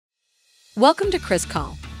Welcome to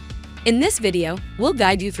KrispCall. In this video, we'll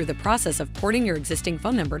guide you through the process of porting your existing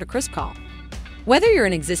phone number to KrispCall. Whether you're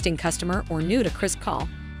an existing customer or new to KrispCall,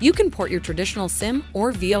 you can port your traditional SIM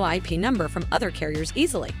or VoIP number from other carriers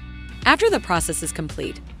easily. After the process is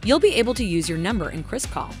complete, you'll be able to use your number in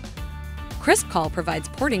KrispCall. KrispCall provides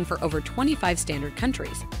porting for over 25 standard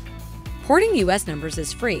countries. Porting US numbers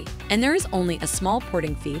is free, and there is only a small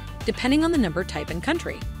porting fee depending on the number type and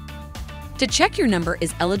country. To check your number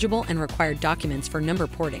is eligible and required documents for number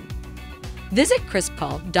porting, visit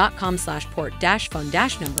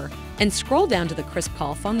krispcall.com/port-phone-number and scroll down to the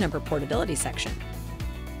KrispCall phone number portability section.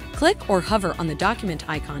 Click or hover on the document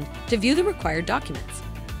icon to view the required documents.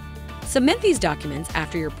 Submit these documents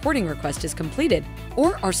after your porting request is completed,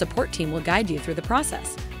 or our support team will guide you through the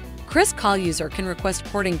process. KrispCall user can request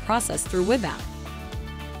porting process through web app.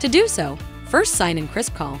 To do so, first sign in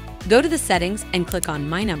KrispCall, go to the settings and click on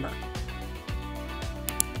My Number.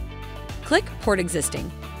 Click Port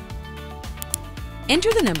Existing.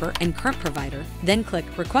 Enter the number and current provider, then click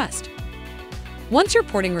Request. Once your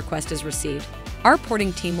porting request is received, our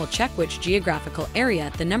porting team will check which geographical area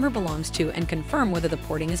the number belongs to and confirm whether the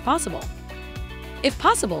porting is possible. If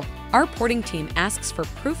possible, our porting team asks for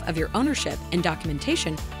proof of your ownership and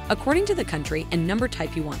documentation according to the country and number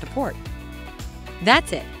type you want to port.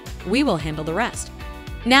 That's it. We will handle the rest.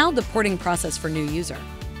 Now the porting process for new user.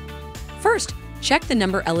 First, check the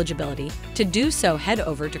number eligibility. To do so, head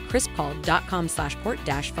over to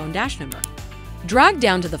krispcall.com/port-phone-number. Drag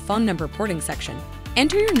down to the phone number porting section,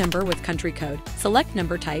 enter your number with country code, select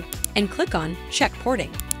number type, and click on Check Porting.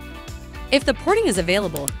 If the porting is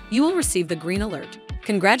available, you will receive the green alert.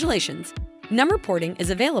 Congratulations! Number porting is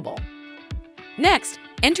available. Next,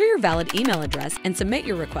 enter your valid email address and submit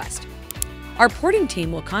your request. Our porting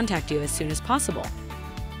team will contact you as soon as possible.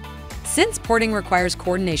 Since porting requires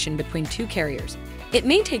coordination between two carriers, it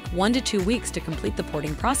may take 1 to 2 weeks to complete the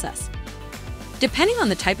porting process. Depending on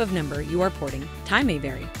the type of number you are porting, time may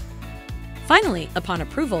vary. Finally, upon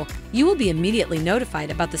approval, you will be immediately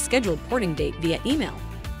notified about the scheduled porting date via email.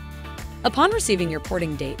 Upon receiving your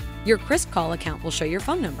porting date, your KrispCall account will show your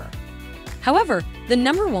phone number. However, the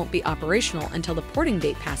number won't be operational until the porting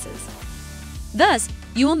date passes. Thus,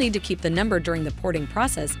 you will need to keep the number during the porting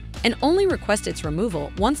process and only request its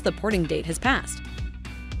removal once the porting date has passed.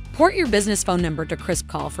 Port your business phone number to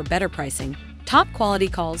KrispCall for better pricing, top quality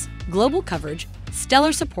calls, global coverage,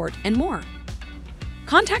 stellar support, and more.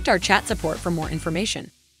 Contact our chat support for more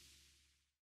information.